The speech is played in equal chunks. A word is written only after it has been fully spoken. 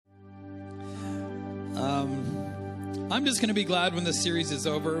I'm just going to be glad when this series is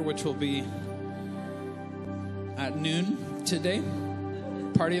over, which will be at noon today.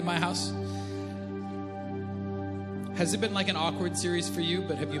 Party at my house. Has it been like an awkward series for you,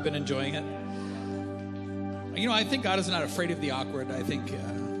 but have you been enjoying it? You know, I think God is not afraid of the awkward. I think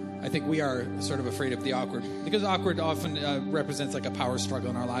we are sort of afraid of the awkward, because awkward often represents like a power struggle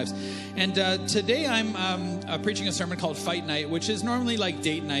in our lives. And today I'm preaching a sermon called Fight Night, which is normally like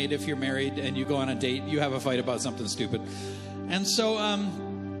date night. If you're married and you go on a date, you have a fight about something stupid. And so I'm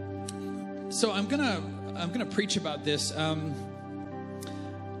gonna preach about this.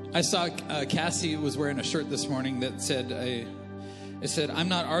 I saw Cassie was wearing a shirt this morning that said, it said, "I'm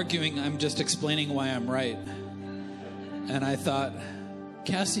not arguing, I'm just explaining why I'm right." And I thought,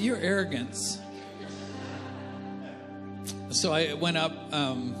 Cassie, your arrogance. So I went up,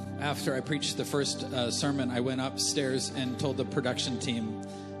 after I preached the first sermon, I went upstairs and told the production team,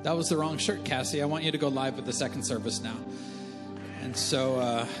 "That was the wrong shirt, Cassie. I want you to go live with the second service now." And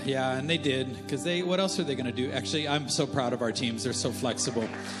so, yeah, and they did, because what else are they going to do? Actually, I'm so proud of our teams. They're so flexible.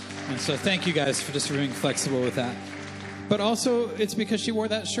 And so thank you guys for just being flexible with that. But also, it's because she wore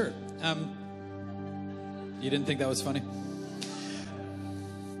that shirt. You didn't think that was funny?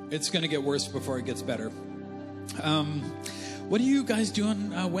 It's going to get worse before it gets better. What do you guys do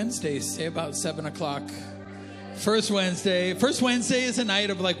on Wednesdays? Say about 7 o'clock. First Wednesday. First Wednesday is a night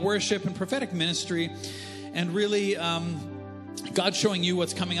of like worship and prophetic ministry. And really, God's showing you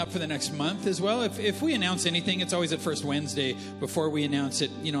what's coming up for the next month as well. If we announce anything, it's always at First Wednesday before we announce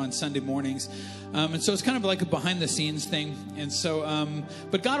it, you know, on Sunday mornings. And so it's kind of like a behind the scenes thing. And so,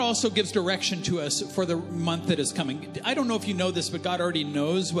 but God also gives direction to us for the month that is coming. I don't know if you know this, but God already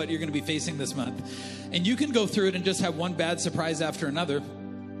knows what you're going to be facing this month. And you can go through it and just have one bad surprise after another,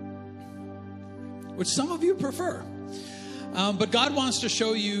 which some of you prefer. But God wants to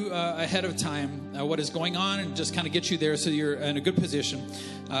show you ahead of time what is going on and just kind of get you there so you're in a good position,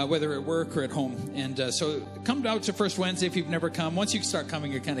 whether at work or at home. And so come out to First Wednesday if you've never come. Once you start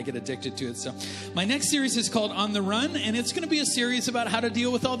coming, you kind of get addicted to it. So my next series is called On the Run, and it's going to be a series about how to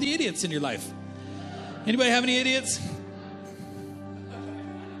deal with all the idiots in your life. Anybody have any idiots?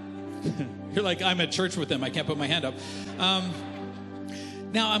 You're like, I'm at church with them. I can't put my hand up.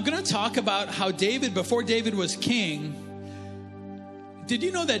 Now I'm going to talk about how David, before David was king, did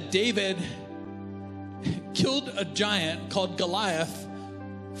you know that David killed a giant called Goliath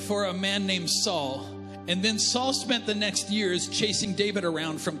for a man named Saul? And then Saul spent the next years chasing David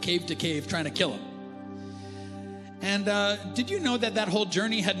around from cave to cave trying to kill him. And did you know that whole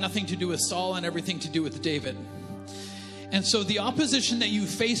journey had nothing to do with Saul and everything to do with David? And so the opposition that you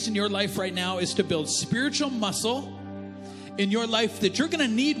face in your life right now is to build spiritual muscle in your life that you're going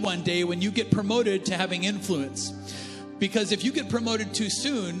to need one day when you get promoted to having influence. Because if you get promoted too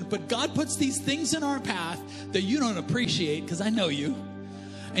soon, but God puts these things in our path that you don't appreciate, because I know you,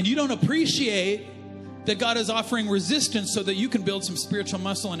 and you don't appreciate that God is offering resistance so that you can build some spiritual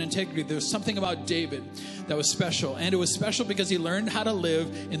muscle and integrity. There's something about David that was special. And it was special because he learned how to live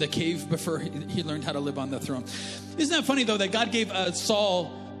in the cave before he learned how to live on the throne. Isn't that funny, though, that God gave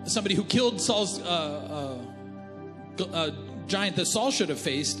Saul, somebody who killed Saul's giant that Saul should have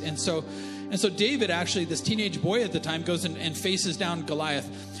faced. And so David, actually, this teenage boy at the time, goes and faces down Goliath.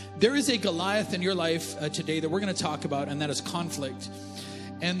 There is a Goliath in your life today that we're going to talk about, and that is conflict.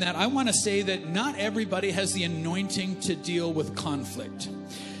 And that I want to say that not everybody has the anointing to deal with conflict.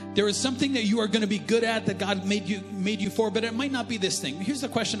 There is something that you are going to be good at that God made you for, but it might not be this thing. Here's the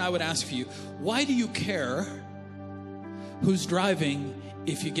question I would ask for you. Why do you care who's driving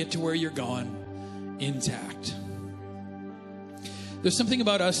if you get to where you're going intact? There's something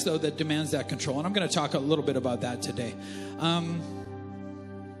about us, though, that demands that control. And I'm going to talk a little bit about that today.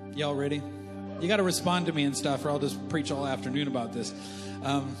 Y'all ready? You got to respond to me and stuff, or I'll just preach all afternoon about this.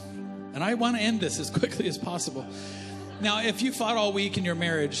 And I want to end this as quickly as possible. Now, if you fought all week in your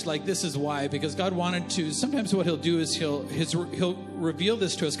marriage, like, this is why. Because God wanted to, sometimes what he'll do is he'll reveal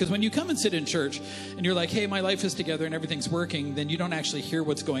this to us. Because when you come and sit in church and you're like, hey, my life is together and everything's working, then you don't actually hear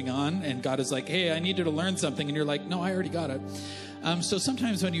what's going on. And God is like, hey, I need you to learn something. And you're like, no, I already got it. So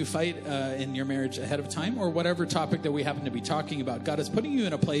sometimes when you fight in your marriage ahead of time, or whatever topic that we happen to be talking about, God is putting you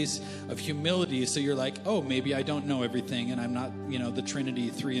in a place of humility. So you're like, oh, maybe I don't know everything, and I'm not, the Trinity,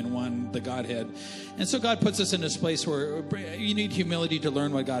 3 in 1, the Godhead. And so God puts us in this place where you need humility to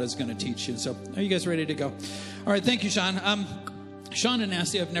learn what God is going to teach you. So are you guys ready to go? All right, thank you, Sean. Sean and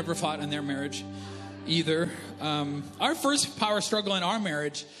Nancy have never fought in their marriage either. Our first power struggle in our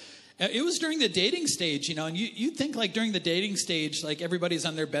marriage, it was during the dating stage, and you'd think like during the dating stage, like everybody's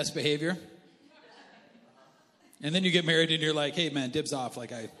on their best behavior. And then you get married and you're like, hey man, dibs off.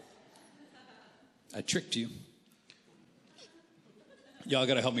 Like I tricked you. Y'all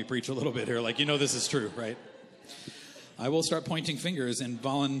got to help me preach a little bit here. Like, this is true, right? I will start pointing fingers and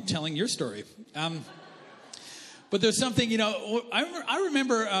telling your story. But there's something, I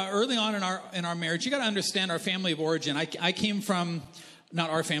remember early on in our marriage, you got to understand our family of origin. I came from, not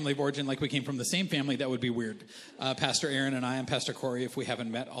our family of origin, like we came from the same family. That would be weird. Pastor Aaron and I, and Pastor Corey, if we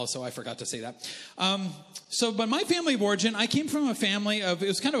haven't met also, I forgot to say that. But my family of origin, I came from a family of, it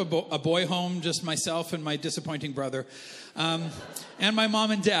was kind of a boy home, just myself and my disappointing brother, and my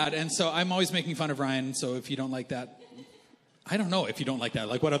mom and dad. And so I'm always making fun of Ryan. So if you don't like that, I don't know if you don't like that.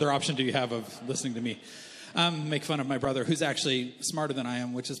 Like, what other option do you have of listening to me? Make fun of my brother, who's actually smarter than I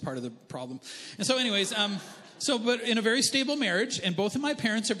am, which is part of the problem. And so anyways, but in a very stable marriage, and both of my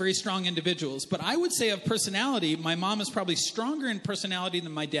parents are very strong individuals. But I would say of personality, my mom is probably stronger in personality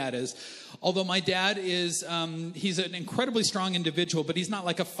than my dad is. Although my dad is, he's an incredibly strong individual, but he's not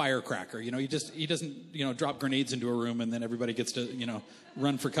like a firecracker. He doesn't, drop grenades into a room and then everybody gets to,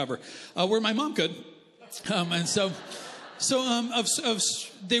 run for cover. Where my mom could.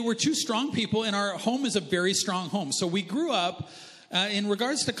 They were two strong people, and our home is a very strong home. So we grew up, in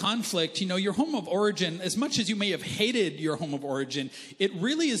regards to conflict, your home of origin, as much as you may have hated your home of origin, it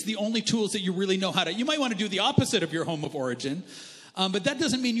really is the only tools that you really know how to. You might want to do the opposite of your home of origin, but that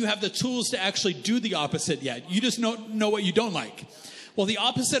doesn't mean you have the tools to actually do the opposite yet. You just know what you don't like. Well, the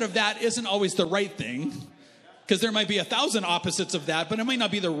opposite of that isn't always the right thing. Because there might be 1,000 opposites of that, but it might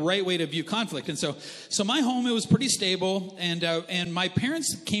not be the right way to view conflict. And so my home, it was pretty stable, and my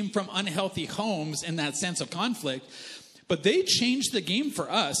parents came from unhealthy homes in that sense of conflict, but they changed the game for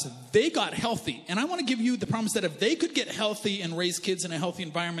us. They got healthy, and I want to give you the promise that if they could get healthy and raise kids in a healthy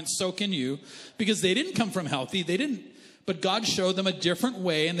environment, so can you, because they didn't come from healthy. But God showed them a different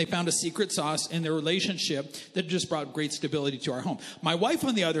way, and they found a secret sauce in their relationship that just brought great stability to our home. My wife,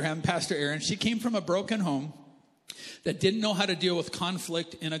 on the other hand, Pastor Aaron, she came from a broken home that didn't know how to deal with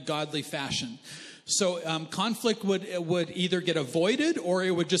conflict in a godly fashion. So conflict would either get avoided or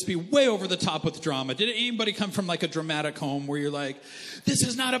it would just be way over the top with drama. Did anybody come from like a dramatic home where you're like, this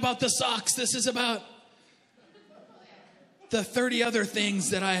is not about the socks, this is about the 30 other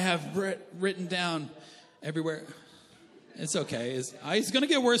things that I have written down everywhere? It's okay. It's going to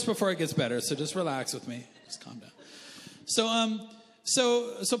get worse before it gets better, so just relax with me. Just calm down.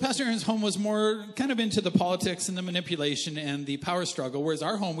 So Pastor Aaron's home was more kind of into the politics and the manipulation and the power struggle, whereas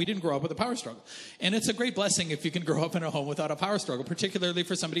our home, we didn't grow up with a power struggle. And it's a great blessing if you can grow up in a home without a power struggle, particularly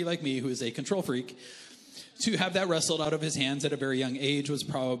for somebody like me who is a control freak. To have that wrestled out of his hands at a very young age was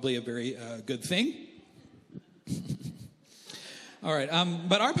probably a very good thing. All right,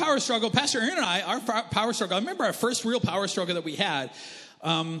 but our power struggle, Pastor Aaron and I, our power struggle, I remember our first real power struggle that we had.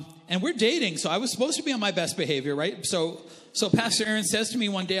 And we're dating, so I was supposed to be on my best behavior, right? So Pastor Aaron says to me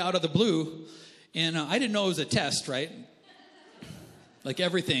one day out of the blue, and I didn't know it was a test, right? Like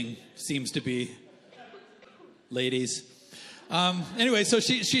everything seems to be, ladies. Anyway, so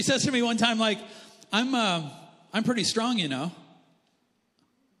she says to me one time, like, I'm pretty strong, And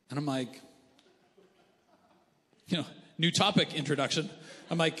I'm like, new topic introduction.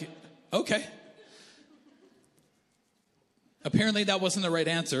 I'm like, okay. Apparently that wasn't the right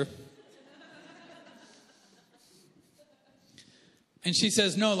answer. And she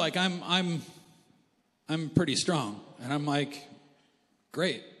says, no, like I'm pretty strong. And I'm like,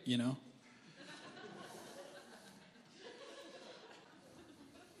 great,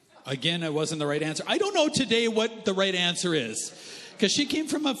 Again, it wasn't the right answer. I don't know today what the right answer is. Because she came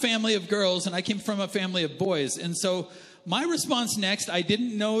from a family of girls and I came from a family of boys. And so my response next, I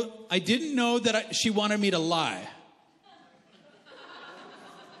didn't know that she wanted me to lie.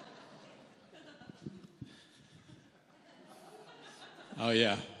 Oh,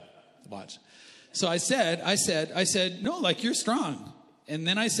 yeah. Watch. So I said, no, like, you're strong. And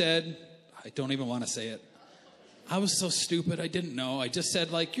then I said, I don't even want to say it. I was so stupid. I didn't know. I just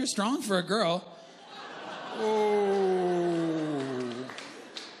said, like, you're strong for a girl. Oh.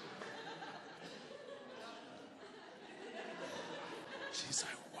 She's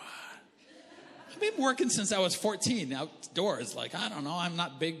like, what? I've been working since I was 14 outdoors. Like, I don't know. I'm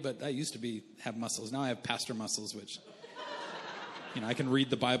not big, but I used to have muscles. Now I have pastor muscles, which... I can read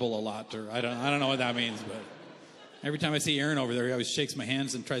the Bible a lot, or I don't know what that means, but every time I see Aaron over there, he always shakes my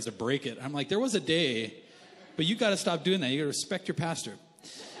hands and tries to break it. I'm like, there was a day, but you got to stop doing that. You got to respect your pastor.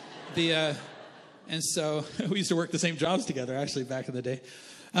 And so we used to work the same jobs together, actually, back in the day.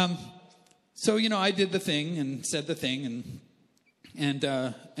 So I did the thing and said the thing,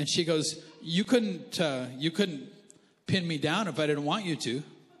 and she goes, you couldn't pin me down if I didn't want you to.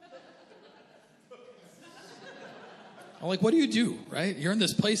 I'm like, what do you do, right? You're in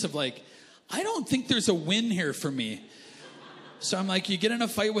this place of like, I don't think there's a win here for me. So I'm like, you get in a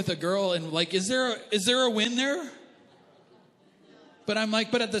fight with a girl and like, is there a win there? But I'm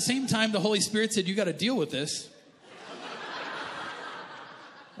like, but at the same time, the Holy Spirit said, you got to deal with this.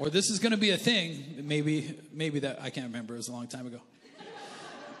 Or this is going to be a thing. Maybe that, I can't remember. It was a long time ago.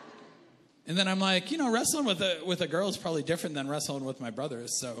 And then I'm like, wrestling with a girl is probably different than wrestling with my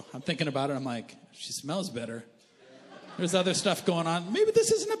brothers. So I'm thinking about it. I'm like, she smells better. There's other stuff going on. Maybe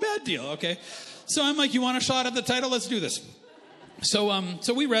this isn't a bad deal, okay? So I'm like, you want a shot at the title? Let's do this.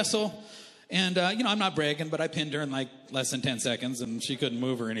 So we wrestle. And, I'm not bragging, but I pinned her in like less than 10 seconds. And she couldn't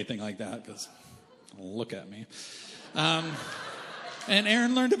move or anything like that because look at me. And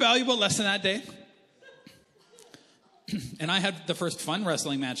Aaron learned a valuable lesson that day. And I had the first fun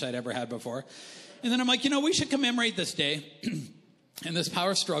wrestling match I'd ever had before. And then I'm like, we should commemorate this day and this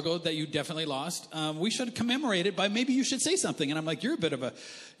power struggle that you definitely lost. We should commemorate it by maybe you should say something. And I'm like, you're a bit of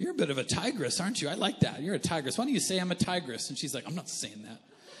a tigress, aren't you? I like that. You're a tigress. Why don't you say I'm a tigress? And she's like, I'm not saying that.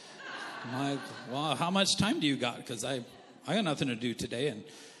 I'm like, well, how much time do you got? Because I got nothing to do today, and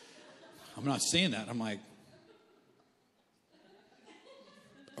I'm not saying that. I'm like,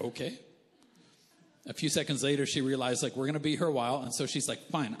 okay. A few seconds later, she realized, like, we're going to be here a while. And so she's like,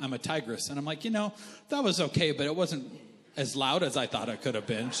 fine, I'm a tigress. And I'm like, that was okay, but it wasn't as loud as I thought it could have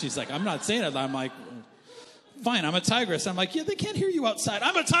been. She's like, I'm not saying it. I'm like, fine, I'm a tigress. I'm like, yeah, they can't hear you outside.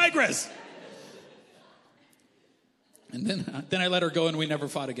 I'm a tigress. And then I let her go, and we never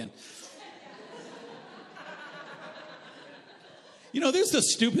fought again. There's the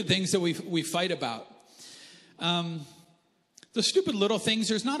stupid things that we fight about. The stupid little things,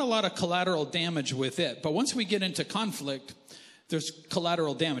 there's not a lot of collateral damage with it. But once we get into conflict, there's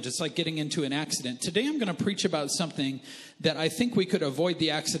collateral damage. It's like getting into an accident. Today I'm going to preach about something that I think we could avoid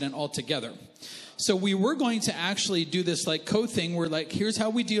the accident altogether. So we were going to actually do this like code thing where like, here's how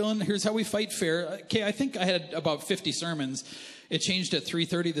we deal and here's how we fight fair. Okay, I think I had about 50 sermons. It changed at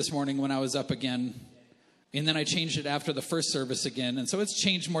 3:30 this morning when I was up again. And then I changed it after the first service again. And so it's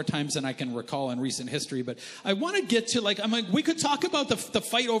changed more times than I can recall in recent history. But I want to get to we could talk about the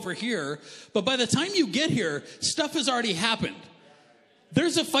fight over here. But by the time you get here, stuff has already happened.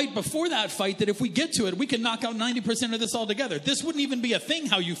 There's a fight before that fight that if we get to it, we can knock out 90% of this altogether. This wouldn't even be a thing,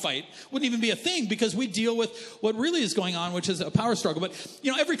 how you fight. Wouldn't even be a thing because we deal with what really is going on, which is a power struggle. But,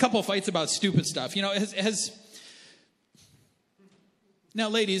 every couple fights about stupid stuff. Now,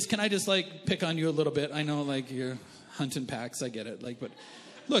 ladies, can I just, pick on you a little bit? I know, you're hunting packs. I get it. But,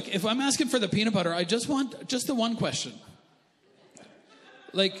 look, if I'm asking for the peanut butter, I just want just the one question.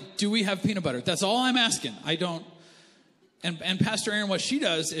 Do we have peanut butter? That's all I'm asking. I don't. And Pastor Erin, what she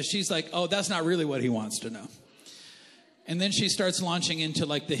does is she's like, oh, that's not really what he wants to know. And then she starts launching into,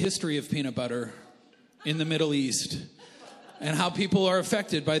 the history of peanut butter in the Middle East and how people are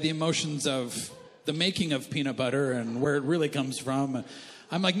affected by the emotions of the making of peanut butter and where it really comes from.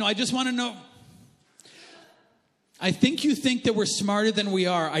 I'm like, no, I just want to know. I think you think that we're smarter than we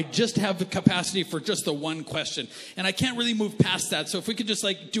are. I just have the capacity for just the one question. And I can't really move past that. So if we could just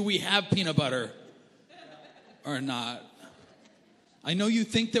do we have peanut butter or not? I know you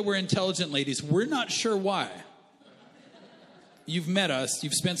think that we're intelligent, ladies. We're not sure why. You've met us.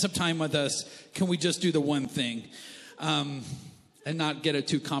 You've spent some time with us. Can we just do the one thing? And not get it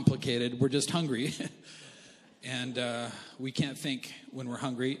too complicated. We're just hungry. And we can't think when we're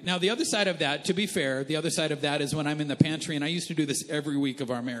hungry. Now, the other side of that, to be fair, the other side of that is when I'm in the pantry, and I used to do this every week of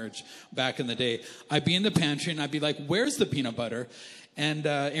our marriage back in the day. I'd be in the pantry, and I'd be like, where's the peanut butter? And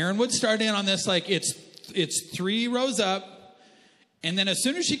Erin would start in on this, it's 3 rows up. And then as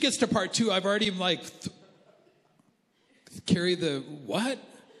soon as she gets to part 2, I've already carry the what?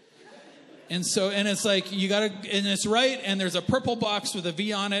 And it's you gotta, and it's right, and there's a purple box with a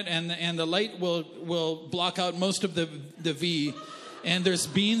V on it, and the light will block out most of the V. And there's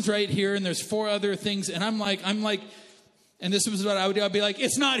beans right here, and there's 4 other things, and I'm like, and this was what I would do. I'd be like,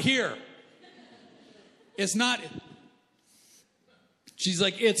 it's not here. It's not. She's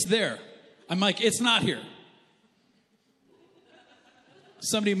like, it's there. I'm like, it's not here.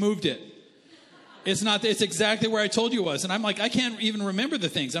 Somebody moved it. It's not. It's exactly where I told you it was. And I'm like, I can't even remember the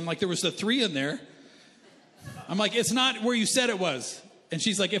things. I'm like, there was the 3 in there. I'm like, it's not where you said it was. And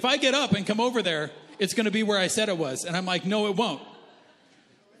she's like, if I get up and come over there, it's going to be where I said it was. And I'm like, no, it won't.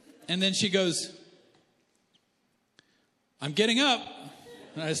 And then she goes, I'm getting up.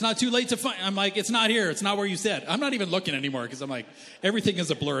 It's not too late to find. I'm like, it's not here. It's not where you said. I'm not even looking anymore because I'm like, everything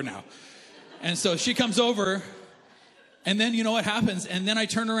is a blur now. And so she comes over. And then you know what happens? And then I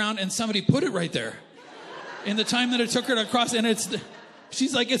turn around and somebody put it right there. In the time that it took her to cross. And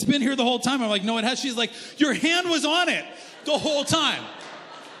she's like, it's been here the whole time. I'm like, no, it has. She's like, your hand was on it the whole time.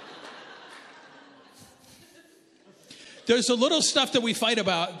 there's a little stuff that we fight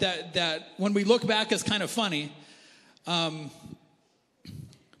about that when we look back is kind of funny. But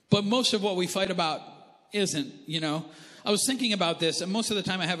most of what we fight about isn't, I was thinking about this, and most of the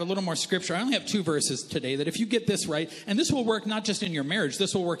time I have a little more scripture. I only have 2 verses today that if you get this right, and this will work not just in your marriage,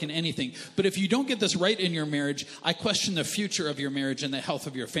 this will work in anything. But if you don't get this right in your marriage, I question the future of your marriage and the health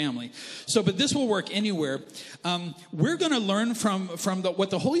of your family. But this will work anywhere. We're going to learn from what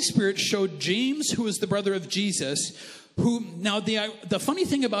the Holy Spirit showed James, who is the brother of Jesus, now the funny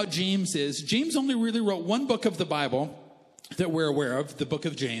thing about James is, James only really wrote one book of the Bible that we're aware of, the book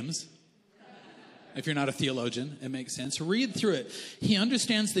of James. If you're not a theologian, it makes sense. Read through it. He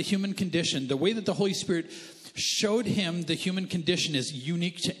understands the human condition. The way that the Holy Spirit showed him the human condition is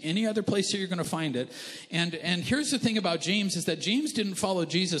unique to any other place that you're going to find it. And here's the thing about James is that James didn't follow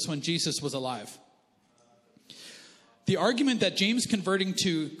Jesus when Jesus was alive. The argument that James converting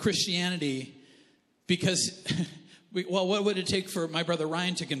to Christianity because, what would it take for my brother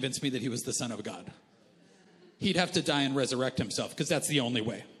Ryan to convince me that he was the Son of God? He'd have to die and resurrect himself because that's the only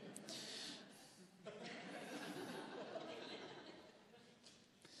way.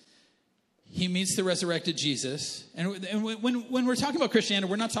 He meets the resurrected Jesus. And when we're talking about Christianity,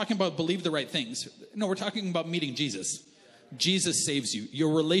 we're not talking about believe the right things. No, we're talking about meeting Jesus. Jesus saves you.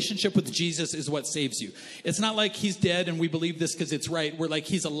 Your relationship with Jesus is what saves you. It's not like he's dead and we believe this because it's right. We're like,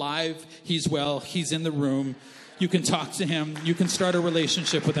 he's alive, he's well, he's in the room. You can talk to him. You can start a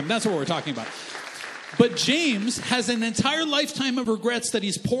relationship with him. That's what we're talking about. But James has an entire lifetime of regrets that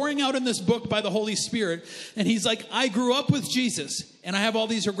he's pouring out in this book by the Holy Spirit. And he's like, I grew up with Jesus and I have all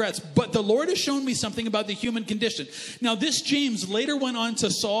these regrets. But the Lord has shown me something about the human condition. Now, this James later went on to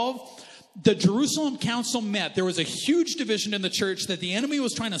solve the Jerusalem Council met. There was a huge division in the church that the enemy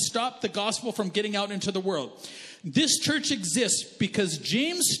was trying to stop the gospel from getting out into the world. This church exists because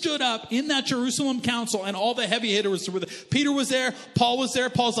James stood up in that Jerusalem council and all the heavy hitters were there. Peter was there. Paul was there.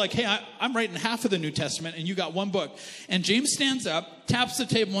 Paul's like, hey, I'm writing half of the New Testament and you got one book. And James stands up, taps the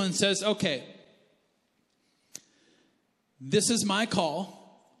table and says, okay, this is my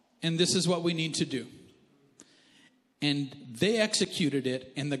call and this is what we need to do. And they executed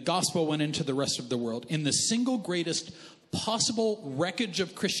it and the gospel went into the rest of the world in the single greatest possible wreckage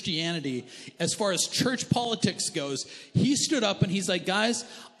of Christianity as far as church politics goes. He stood up and he's like, guys,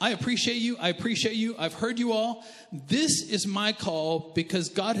 I appreciate you. I've heard you all. This is my call because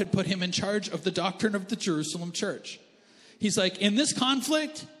God had put him in charge of the doctrine of the Jerusalem church. He's like, in this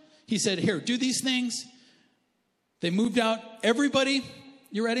conflict, he said, here, do these things. They moved out. Everybody,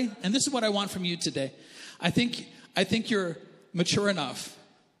 you ready? And this is what I want from you today. I think you're mature enough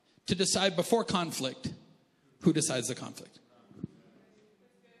to decide before conflict who decides the conflict.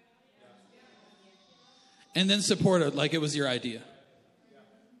 And then support it like it was your idea.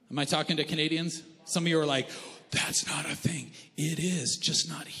 Am I talking to Canadians? Some of you are like, that's not a thing. It is, just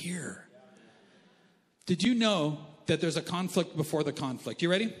not here. Did you know that there's a conflict before the conflict? You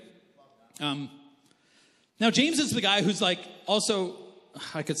ready? Now, James is the guy who's like, also,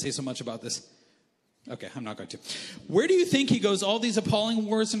 I could say so much about this. Okay, I'm not going to. Where do you think he goes, all these appalling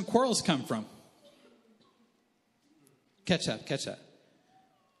wars and quarrels come from? Catch that.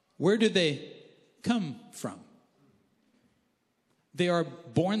 Where do they come from? They are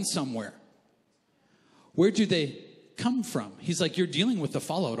born somewhere. Where do they come from? He's like, you're dealing with the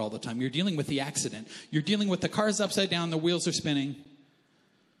fallout all the time. You're dealing with the accident. You're dealing with the car's upside down, the wheels are spinning.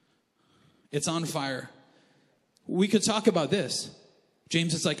 It's on fire. We could talk about this.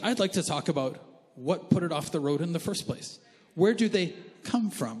 James is like, I'd like to talk about what put it off the road in the first place. Where do they come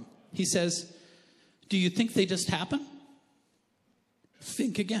from? He says, do you think they just happen?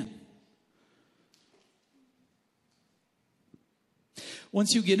 Think again.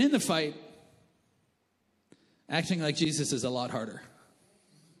 Once you get in the fight, acting like Jesus is a lot harder.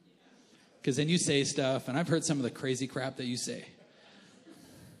 Because then you say stuff, and I've heard some of the crazy crap that you say.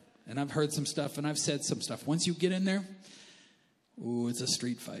 And I've heard some stuff, and I've said some stuff. Once you get in there, it's a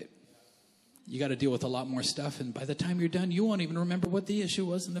street fight. You got to deal with a lot more stuff, and by the time you're done, you won't even remember what the issue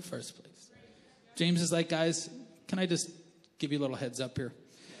was in the first place. James is like, guys, can I just give you a little heads up here?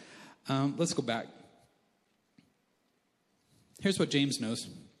 Let's go back. Here's what James knows.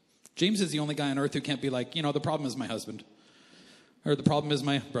 James is the only guy on earth who can't be like, the problem is my husband. Or the problem is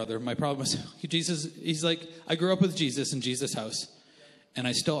my brother. My problem is Jesus. He's like, I grew up with Jesus in Jesus' house. And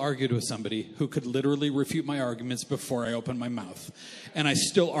I still argued with somebody who could literally refute my arguments before I opened my mouth. And I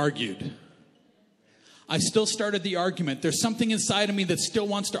still argued. I still started the argument. There's something inside of me that still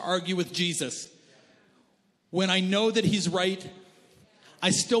wants to argue with Jesus. When I know that he's right,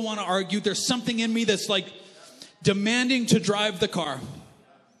 I still want to argue. There's something in me that's like demanding to drive the car.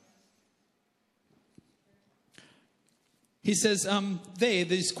 He says,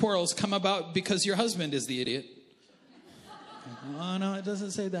 these quarrels come about because your husband is the idiot. Oh, no, it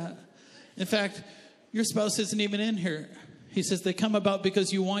doesn't say that. In fact, your spouse isn't even in here. He says they come about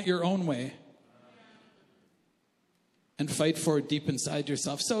because you want your own way and fight for it deep inside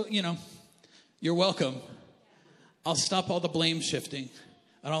yourself. So, you're welcome. I'll stop all the blame shifting.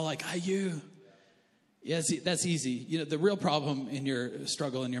 And I'll you. Yes, that's easy. The real problem in your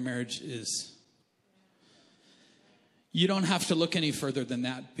struggle in your marriage is you don't have to look any further than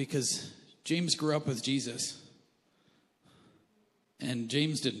that, because James grew up with Jesus. And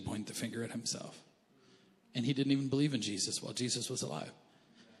James didn't point the finger at himself. And he didn't even believe in Jesus while Jesus was alive.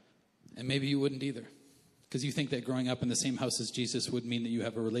 And maybe you wouldn't either, because you think that growing up in the same house as Jesus would mean that you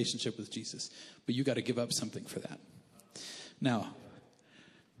have a relationship with Jesus. But you got to give up something for that. Now,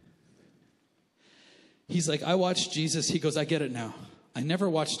 he's like, I watched Jesus. He goes, I get it now. I never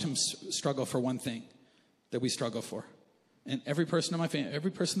watched him struggle for one thing that we struggle for. And every person in my family,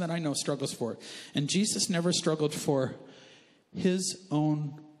 every person that I know struggles for it. And Jesus never struggled for his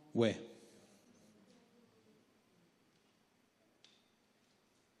own way.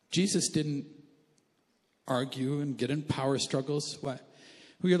 Jesus didn't argue and get in power struggles. Why?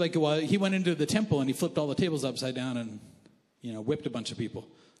 We were like, well, he went into the temple and he flipped all the tables upside down and, whipped a bunch of people.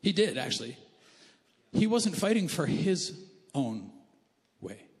 He did, actually. He wasn't fighting for his own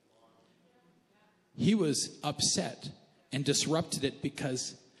way. He was upset and disrupted it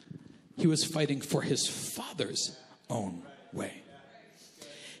because he was fighting for his Father's own way.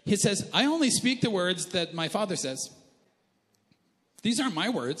 He says, I only speak the words that my Father says. These aren't my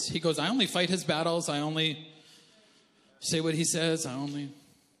words. He goes, I only fight his battles. I only say what he says.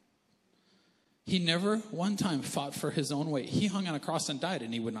 He never one time fought for his own way. He hung on a cross and died,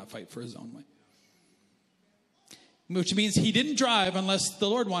 and he would not fight for his own way. Which means he didn't drive unless the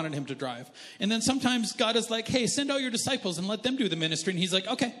Lord wanted him to drive. And then sometimes God is like, hey, send out your disciples and let them do the ministry. And he's like,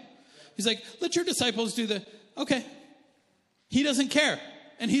 okay. He's like, let your disciples do okay. He doesn't care.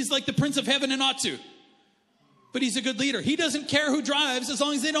 And he's like the Prince of Heaven and ought to. But he's a good leader. He doesn't care who drives as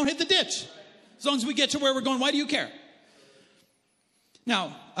long as they don't hit the ditch. As long as we get to where we're going, why do you care?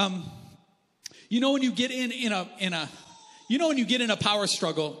 Now, when you get in a power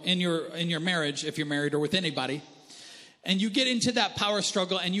struggle in your marriage, if you're married or with anybody, and you get into that power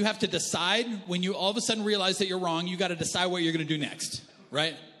struggle and you have to decide, when you all of a sudden realize that you're wrong, you got to decide what you're going to do next,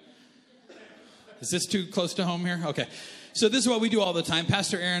 right? Is this too close to home here? Okay. So this is what we do all the time.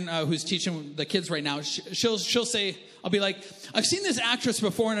 Pastor Aaron, who's teaching the kids right now, she'll say, I'll be like, I've seen this actress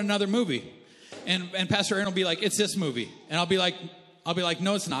before in another movie. And Pastor Aaron will be like, it's this movie. And I'll be like,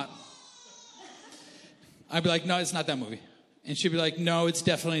 no, it's not. I'll be like, no, it's not that movie. And she'll be like, no, it's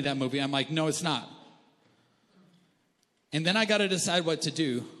definitely that movie. I'm like, no, it's not. And then I got to decide what to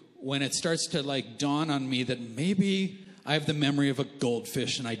do when it starts to dawn on me that maybe I have the memory of a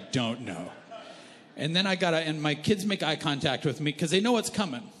goldfish and I don't know. And then and my kids make eye contact with me because they know what's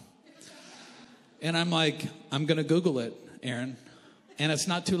coming. And I'm like, I'm going to Google it, Aaron. And it's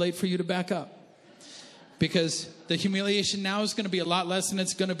not too late for you to back up. Because the humiliation now is going to be a lot less than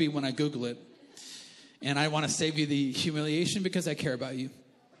it's going to be when I Google it. And I want to save you the humiliation because I care about you.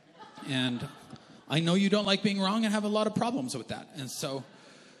 And I know you don't like being wrong and have a lot of problems with that. And so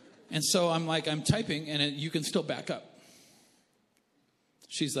I'm typing and you can still back up.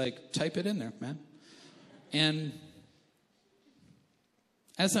 She's like, type it in there, man. And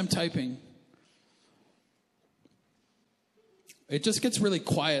as I'm typing, it just gets really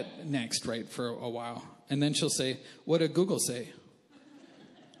quiet next, right, for a while. And then she'll say, what did Google say?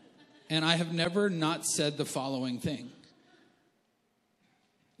 And I have never not said the following thing.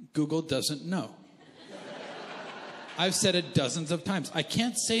 Google doesn't know. I've said it dozens of times. I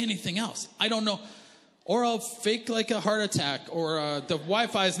can't say anything else. I don't know. Or I'll fake like a heart attack, or the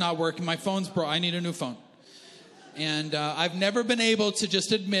Wi-Fi is not working. My phone's broke. I need a new phone. And I've never been able to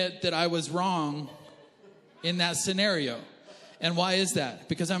just admit that I was wrong in that scenario. And why is that?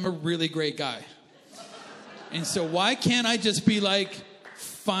 Because I'm a really great guy. And so why can't I just be like,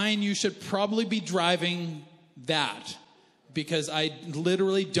 fine, you should probably be driving that. Because I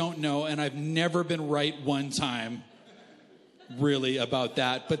literally don't know, and I've never been right one time really about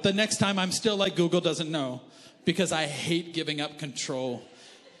that. But the next time I'm still like, Google doesn't know, because I hate giving up control.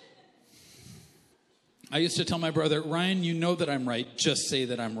 I used to tell my brother, Ryan, you know that I'm right. Just say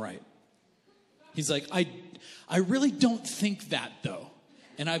that I'm right. He's like, I really don't think that, though.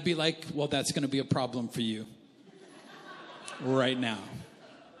 And I'd be like, well, that's going to be a problem for you right now.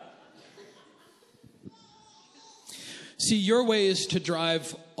 See, your way is to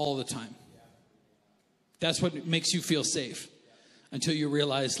drive all the time. That's what makes you feel safe. Until you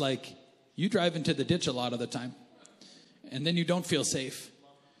realize, you drive into the ditch a lot of the time. and then you don't feel safe.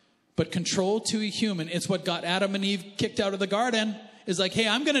 But control to a human, it's what got Adam and Eve kicked out of the garden. Is like, hey,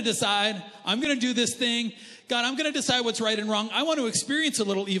 I'm going to decide. I'm going to do this thing. God, I'm going to decide what's right and wrong. I want to experience a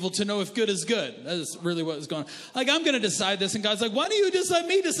little evil to know if good is good. That is really what was going on. Like, I'm going to decide this. And God's like, why don't you just let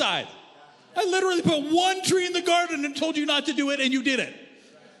me decide? I literally put one tree in the garden and told you not to do it, and you did it.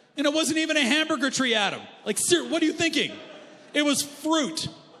 And it wasn't even a hamburger tree, Adam. Like, sir, what are you thinking? It was fruit.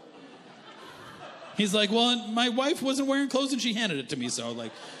 He's like, well, my wife wasn't wearing clothes and she handed it to me. So,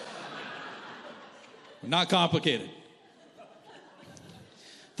 like, not complicated.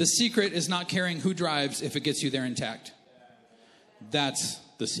 The secret is not caring who drives if it gets you there intact. That's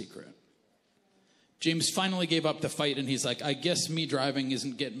the secret. James finally gave up the fight, and he's like, I guess me driving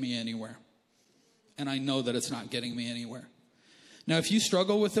isn't getting me anywhere. And I know that it's not getting me anywhere. Now, if you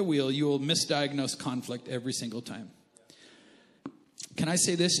struggle with the wheel, you will misdiagnose conflict every single time. Can I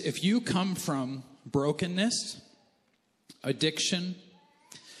say this? If you come from brokenness, addiction,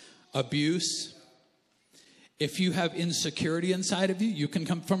 abuse, if you have insecurity inside of you, you can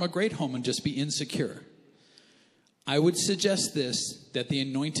come from a great home and just be insecure. I would suggest this, that the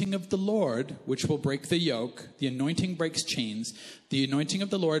anointing of the Lord, which will break the yoke, the anointing breaks chains, the anointing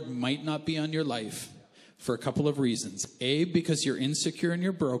of the Lord might not be on your life for a couple of reasons. A, because you're insecure and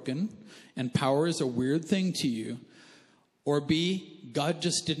you're broken, and power is a weird thing to you. Or B, God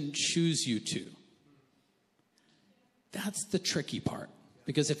just didn't choose you to. That's the tricky part.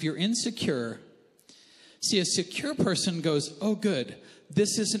 Because if you're insecure, see, a secure person goes, oh, good,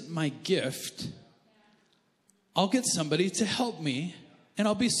 this isn't my gift. I'll get somebody to help me, and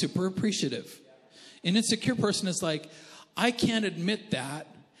I'll be super appreciative. An insecure person is like, I can't admit that,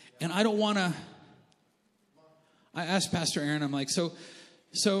 and I don't want to. I asked Pastor Aaron, I'm like, so,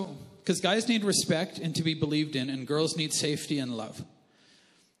 because guys need respect and to be believed in, and girls need safety and love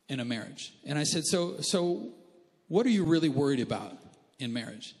in a marriage. And I said, so what are you really worried about in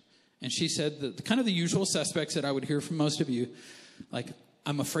marriage? And she said that kind of the usual suspects that I would hear from most of you, like,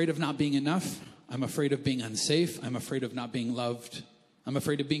 I'm afraid of not being enough. I'm afraid of being unsafe. I'm afraid of not being loved. I'm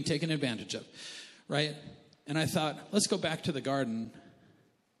afraid of being taken advantage of, right? And I thought, let's go back to the garden.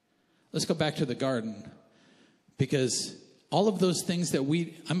 Let's go back to the garden, because all of those things that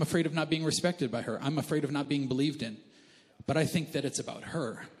I'm afraid of not being respected by her. I'm afraid of not being believed in. But I think that it's about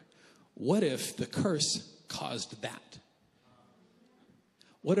her. What if the curse caused that?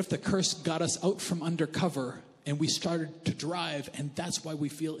 What if the curse got us out from undercover and we started to drive, and that's why we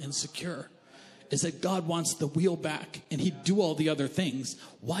feel insecure? Is that God wants the wheel back and he'd do all the other things.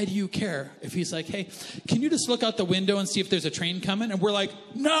 Why do you care if he's like, hey, can you just look out the window and see if there's a train coming? And we're like,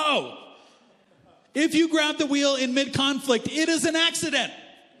 no. If you grab the wheel in mid-conflict, it is an accident.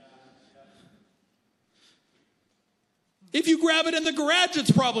 If you grab it in the garage,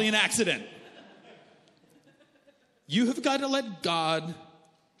 it's probably an accident. You have got to let God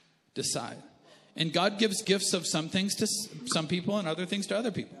decide. And God gives gifts of some things to some people and other things to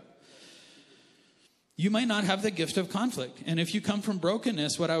other people. You might not have the gift of conflict. And if you come from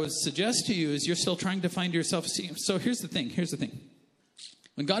brokenness, what I would suggest to you is you're still trying to find yourself. So here's the thing.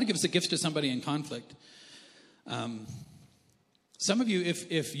 When God gives a gift to somebody in conflict, some of you,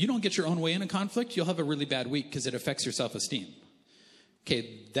 if you don't get your own way in a conflict, you'll have a really bad week because it affects your self-esteem.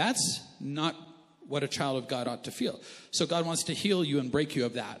 Okay, that's not what a child of God ought to feel. So God wants to heal you and break you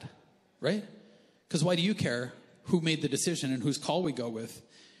of that, right? Because why do you care who made the decision and whose call we go with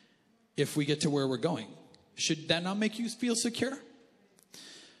if we get to where we're going? Should that not make you feel secure?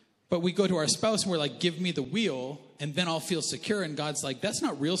 But we go to our spouse and we're like, give me the wheel and then I'll feel secure. And God's like, that's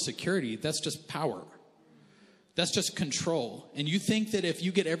not real security. That's just power. That's just control. And you think that if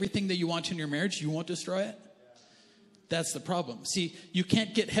you get everything that you want in your marriage, you won't destroy it? That's the problem. See, you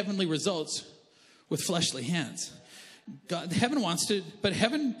can't get heavenly results with fleshly hands. God, heaven wants to, but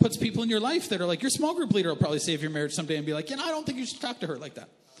heaven puts people in your life that are like, your small group leader will probably save your marriage someday and be like, I don't think you should talk to her like that.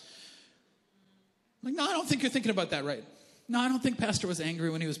 Like, no, I don't think you're thinking about that right. No, I don't think Pastor was angry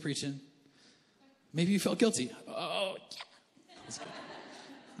when he was preaching. Maybe you felt guilty. Oh, yeah.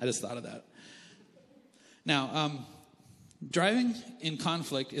 I just thought of that. Now, driving in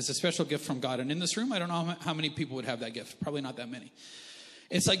conflict is a special gift from God. And in this room, I don't know how many people would have that gift. Probably not that many.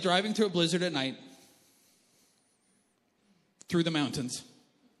 It's like driving through a blizzard at night, through the mountains,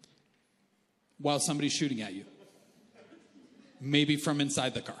 while somebody's shooting at you. Maybe from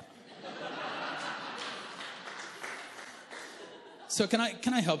inside the car. So can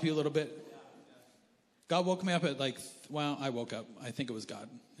I help you a little bit? God woke me up at I woke up. I think it was God.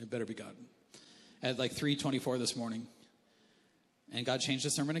 It better be God. At 3:24 this morning. And God changed the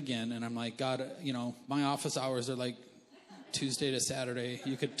sermon again. And I'm like, God, my office hours are like Tuesday to Saturday.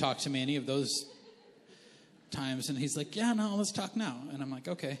 You could talk to me any of those times. And he's like, yeah, no, let's talk now. And I'm like,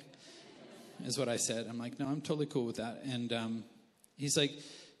 okay, is what I said. I'm like, no, I'm totally cool with that. And he's like,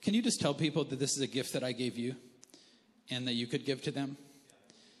 can you just tell people that this is a gift that I gave you and that you could give to them?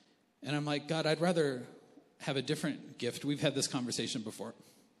 And I'm like, God, I'd rather have a different gift. We've had this conversation before.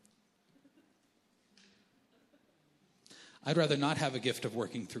 I'd rather not have a gift of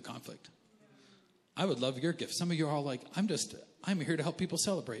working through conflict. I would love your gift. Some of you are all like, I'm here to help people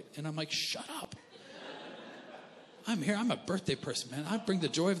celebrate. And I'm like, shut up. I'm here. I'm a birthday person, man. I bring the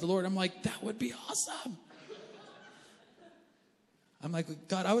joy of the Lord. I'm like, that would be awesome. I'm like,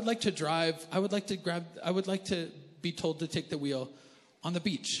 God, I would like to drive. I would like to be told to take the wheel on the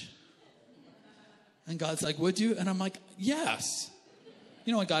beach. And God's like, would you? And I'm like, yes.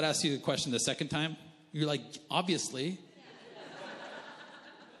 You know when God asks you the question the second time? You're like, obviously.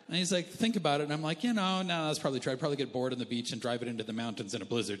 And he's like, think about it. And I'm like, no, that's probably true. I'd probably get bored on the beach and drive it into the mountains in a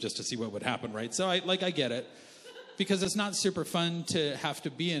blizzard just to see what would happen, right? So I get it. Because it's not super fun to have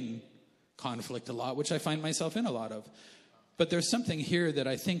to be in conflict a lot, which I find myself in a lot of. But there's something here that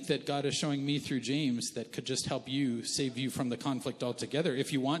I think that God is showing me through James that could just help you, save you from the conflict altogether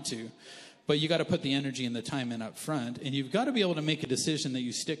if you want to. But you got to put the energy and the time in up front. And you've got to be able to make a decision that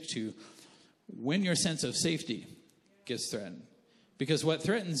you stick to when your sense of safety gets threatened. Because what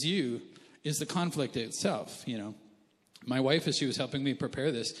threatens you is the conflict itself, you know. My wife, as she was helping me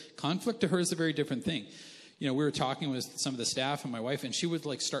prepare this, conflict to her is a very different thing. You know, we were talking with some of the staff and my wife, and she would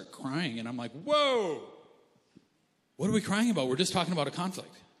like start crying. And I'm like, whoa, what are we crying about? We're just talking about a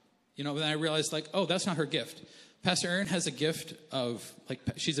conflict. You know, then I realized like, oh, that's not her gift. Pastor Erin has a gift of, like,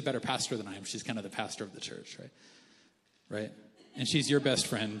 she's a better pastor than I am. She's kind of the pastor of the church, right? Right? And she's your best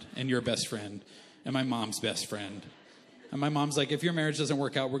friend and your best friend and my mom's best friend. And my mom's like, if your marriage doesn't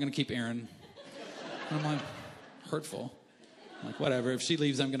work out, we're going to keep Erin. And I'm like, hurtful. I'm like, whatever. If she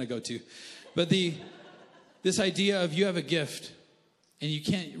leaves, I'm going to go too. But this idea of you have a gift and you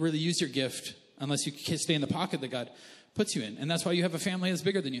can't really use your gift unless you stay in the pocket that God puts you in. And that's why you have a family that's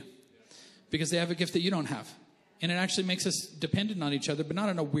bigger than you. Because they have a gift that you don't have. And it actually makes us dependent on each other, but not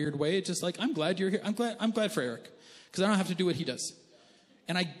in a weird way. It's just like, I'm glad you're here. I'm glad for Eric. Because I don't have to do what he does.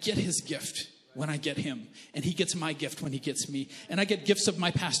 And I get his gift when I get him. And he gets my gift when he gets me. And I get gifts of my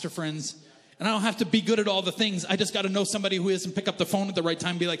pastor friends. And I don't have to be good at all the things. I just got to know somebody who isn't pick up the phone at the right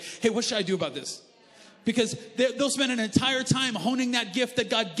time and be like, hey, what should I do about this? Because they'll spend an entire time honing that gift that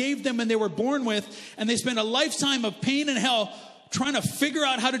God gave them and they were born with. And they spend a lifetime of pain and hell trying to figure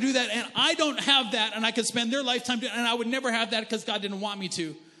out how to do that. And I don't have that. And I could spend their lifetime doing it. And I would never have that because God didn't want me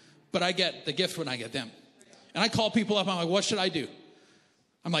to. But I get the gift when I get them. And I call people up. I'm like, what should I do?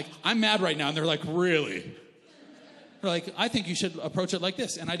 I'm like, I'm mad right now. And they're like, really? They're like, I think you should approach it like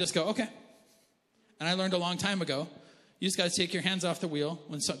this. And I just go, okay. And I learned a long time ago, you just got to take your hands off the wheel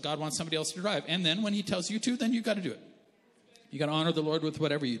when God wants somebody else to drive. And then when he tells you to, then you got to do it. You got to honor the Lord with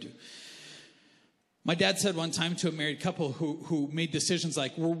whatever you do. My dad said one time to a married couple who made decisions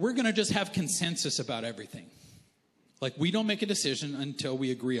like, well, we're going to just have consensus about everything. Like, we don't make a decision until we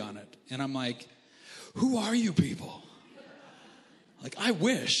agree on it. And I'm like, who are you people? Like, I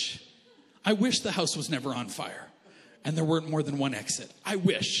wish the house was never on fire and there weren't more than one exit. I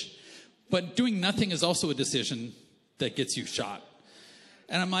wish. But doing nothing is also a decision that gets you shot.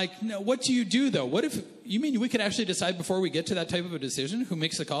 And I'm like, no, what do you do though? What if, you mean we could actually decide before we get to that type of a decision who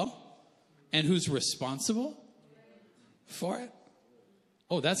makes the call and who's responsible for it?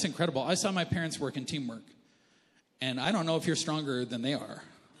 Oh, that's incredible. I saw my parents work in teamwork. And I don't know if you're stronger than they are.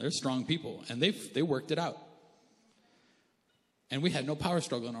 They're strong people and they worked it out. And we had no power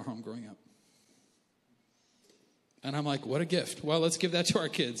struggle in our home growing up. And I'm like, what a gift. Well, let's give that to our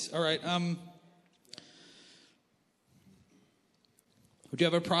kids. All right. Would you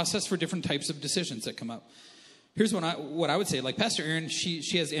have a process for different types of decisions that come up? Here's what I would say. Like Pastor Erin,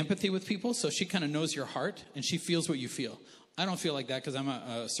 she has empathy with people, so she kind of knows your heart, and she feels what you feel. I don't feel like that because I'm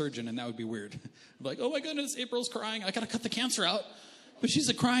a surgeon, and that would be weird. I'm like, oh my goodness, April's crying. I got to cut the cancer out. But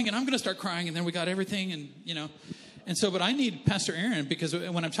she's crying, and I'm going to start crying, and then we got everything, and, you know. And so, but I need Pastor Erin because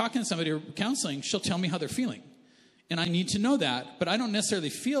when I'm talking to somebody or counseling, she'll tell me how they're feeling. And I need to know that, but I don't necessarily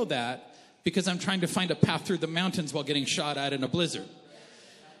feel that because I'm trying to find a path through the mountains while getting shot at in a blizzard.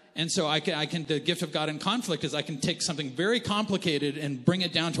 And so I can, the gift of God in conflict is I can take something very complicated and bring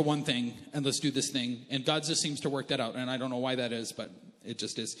it down to one thing and let's do this thing. And God just seems to work that out. And I don't know why that is, but it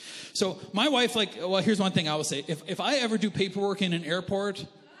just is. So my wife, here's one thing I will say. If I ever do paperwork in an airport,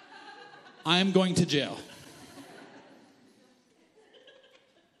 I'm going to jail.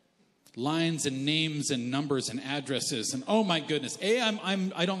 Lines and names and numbers and addresses and oh my goodness.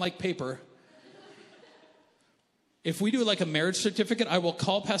 I don't like paper. If we do like a marriage certificate, I will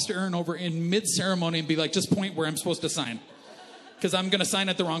call Pastor Aaron over in mid-ceremony and be like, just point where I'm supposed to sign. Because I'm going to sign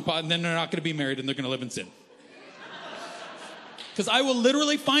at the wrong spot, and then they're not going to be married, and they're going to live in sin. Because I will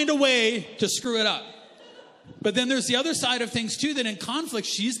literally find a way to screw it up. But then there's the other side of things, too, that in conflict,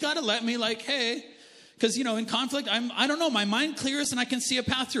 she's got to let me like, hey, because, you know, in conflict, I don't know, my mind clears, and I can see a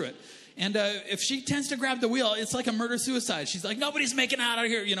path through it. And if she tends to grab the wheel, it's like a murder-suicide. She's like, nobody's making out of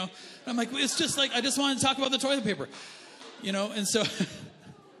here, you know. And I'm like, it's just like, I just want to talk about the toilet paper, you know. And so,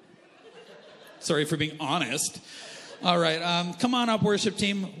 sorry for being honest. All right, come on up, worship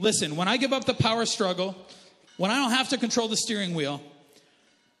team. Listen, when I give up the power struggle, when I don't have to control the steering wheel,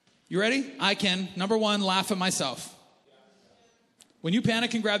 you ready? I can, number one, laugh at myself. When you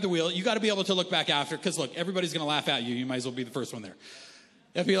panic and grab the wheel, you got to be able to look back after, because look, everybody's going to laugh at you. You might as well be the first one there.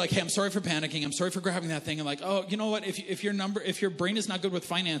 You have to be like, hey, I'm sorry for panicking. I'm sorry for grabbing that thing. And like, oh, you know what? If your brain is not good with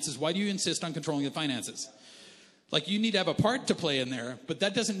finances, why do you insist on controlling the finances? Like, you need to have a part to play in there, but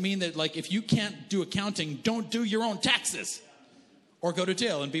that doesn't mean that, like, if you can't do accounting, don't do your own taxes or go to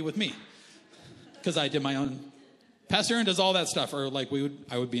jail and be with me, because I did my own. Pastor Aaron does all that stuff, or like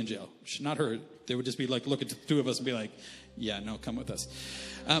I would be in jail. Not her. They would just be like, look at the two of us and be like, yeah, no, come with us.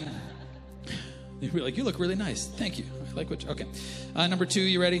 They'd be like, you look really nice. Thank you. I like what you, okay. Number two,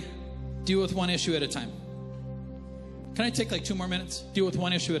 you ready? Deal with one issue at a time. Can I take like 2 more minutes? Deal with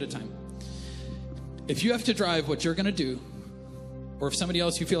one issue at a time. If you have to drive what you're going to do, or if somebody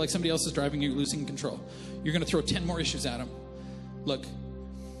else, you feel like somebody else is driving, you're losing control, you're going to throw 10 more issues at them. Look,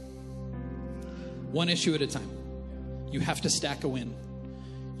 one issue at a time. You have to stack a win.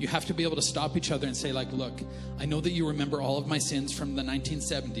 You have to be able to stop each other and say, like, look, I know that you remember all of my sins from the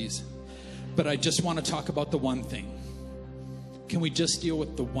 1970s, but I just want to talk about the one thing. Can we just deal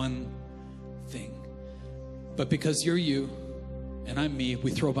with the one thing? But because you're you and I'm me,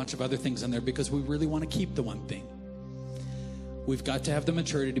 we throw a bunch of other things in there because we really want to keep the one thing. We've got to have the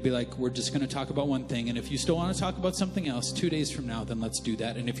maturity to be like, we're just going to talk about one thing. And if you still want to talk about something else 2 days from now, then let's do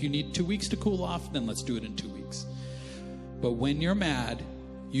that. And if you need 2 weeks to cool off, then let's do it in 2 weeks. But when you're mad,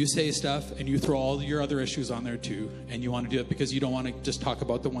 you say stuff and you throw all your other issues on there too. And you want to do it because you don't want to just talk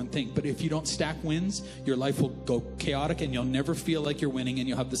about the one thing. But if you don't stack wins, your life will go chaotic and you'll never feel like you're winning. And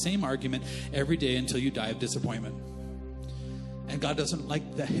you'll have the same argument every day until you die of disappointment. And God doesn't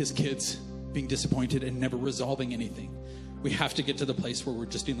like his kids being disappointed and never resolving anything. We have to get to the place where we're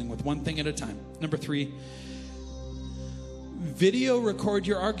just dealing with one thing at a time. Number 3, video record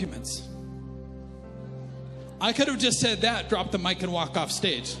your arguments. I could have just said that, drop the mic and walk off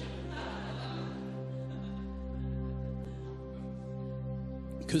stage.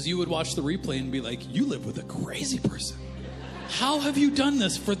 Because you would watch the replay and be like, you live with a crazy person. How have you done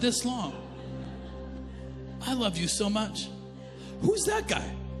this for this long? I love you so much. Who's that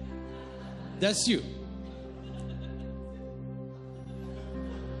guy? That's you.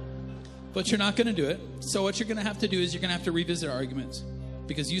 But you're not going to do it. So what you're going to have to do is you're going to have to revisit arguments.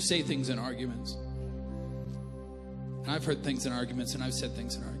 Because you say things in arguments. And I've heard things in arguments and I've said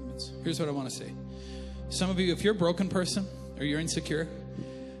things in arguments. Here's what I want to say. Some of you, if you're a broken person or you're insecure,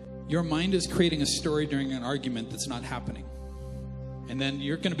 your mind is creating a story during an argument that's not happening. And then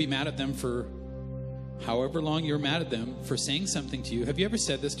you're going to be mad at them for however long you're mad at them for saying something to you. Have you ever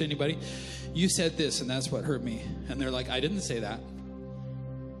said this to anybody? You said this and that's what hurt me. And they're like, I didn't say that.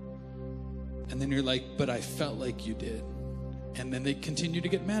 And then you're like, but I felt like you did. And then they continue to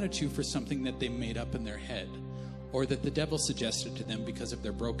get mad at you for something that they made up in their head or that the devil suggested to them because of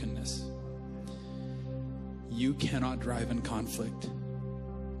their brokenness. You cannot drive in conflict.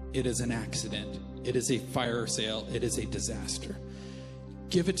 It is an accident. It is a fire sale. It is a disaster.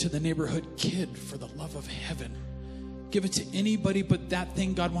 Give it to the neighborhood kid for the love of heaven. Give it to anybody but that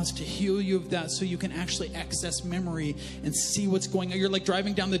thing. God wants to heal you of that so you can actually access memory and see what's going on. You're like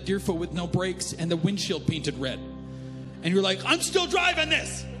driving down the Deerfoot with no brakes and the windshield painted red. And you're like, I'm still driving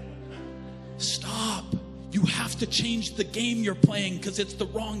this. Stop. You have to change the game you're playing because it's the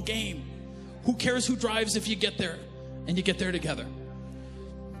wrong game. Who cares who drives if you get there and you get there together?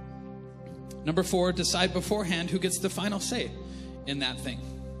 Number 4, decide beforehand who gets the final say in that thing.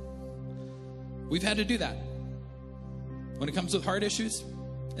 We've had to do that. When it comes with hard issues,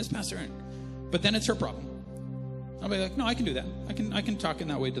 it's Pastor Aaron. But then it's her problem. I'll be like, no, I can do that. I can talk in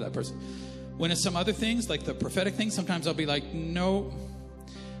that way to that person. When it's some other things, like the prophetic things, sometimes I'll be like, no,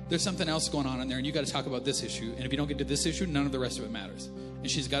 there's something else going on in there, and you got to talk about this issue. And if you don't get to this issue, none of the rest of it matters. And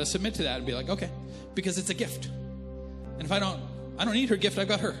she's got to submit to that and be like, okay, because it's a gift. And if I don't need her gift, I've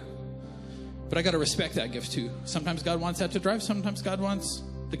got her. But I got to respect that gift too. Sometimes God wants that to drive. Sometimes God wants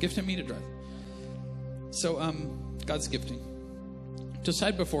the gift in me to drive. So, God's gifting.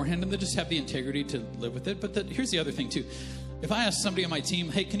 decide beforehand and then just have the integrity to live with it. But here's the other thing too. If I ask somebody on my team,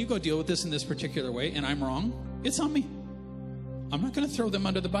 hey, can you go deal with this in this particular way, and I'm wrong, it's on me. I'm not going to throw them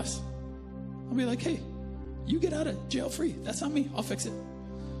under the bus. I'll be like, hey, you get out of jail free. That's on me. I'll fix it.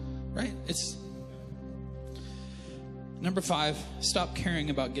 Right? It's number 5, stop caring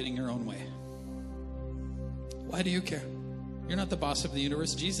about getting your own way. Why do you care? You're not the boss of the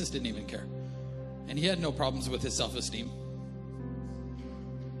universe. Jesus didn't even care. And he had no problems with his self-esteem.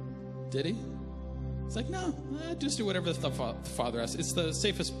 Did he? It's like, no, just do whatever the Father asks. It's the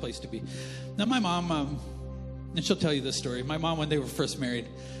safest place to be. Now, my mom, and she'll tell you this story. My mom, when they were first married,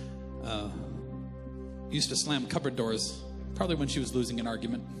 used to slam cupboard doors, probably when she was losing an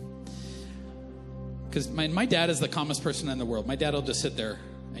argument. Because my dad is the calmest person in the world. My dad will just sit there,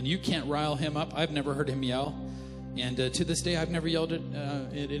 and you can't rile him up. I've never heard him yell. And to this day, I've never yelled at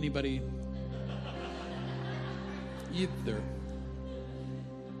anybody either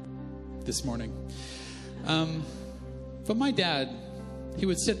this morning. But my dad, he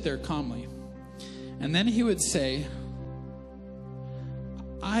would sit there calmly. And then he would say,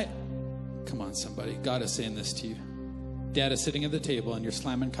 come on, somebody. God is saying this to you. Dad is sitting at the table and you're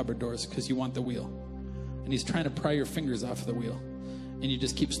slamming cupboard doors because you want the wheel. And he's trying to pry your fingers off the wheel. And you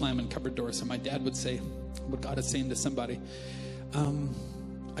just keep slamming cupboard doors. And my dad would say, what God is saying to somebody,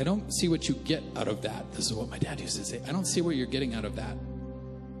 I don't see what you get out of that. This is what my dad used to say. I don't see what you're getting out of that.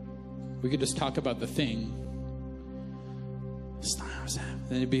 We could just talk about the thing.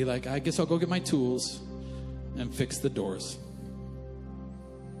 Then he'd be like, I guess I'll go get my tools and fix the doors.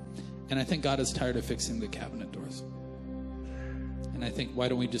 And I think God is tired of fixing the cabinet doors. And I think, why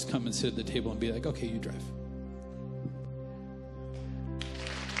don't we just come and sit at the table and be like, okay, you drive.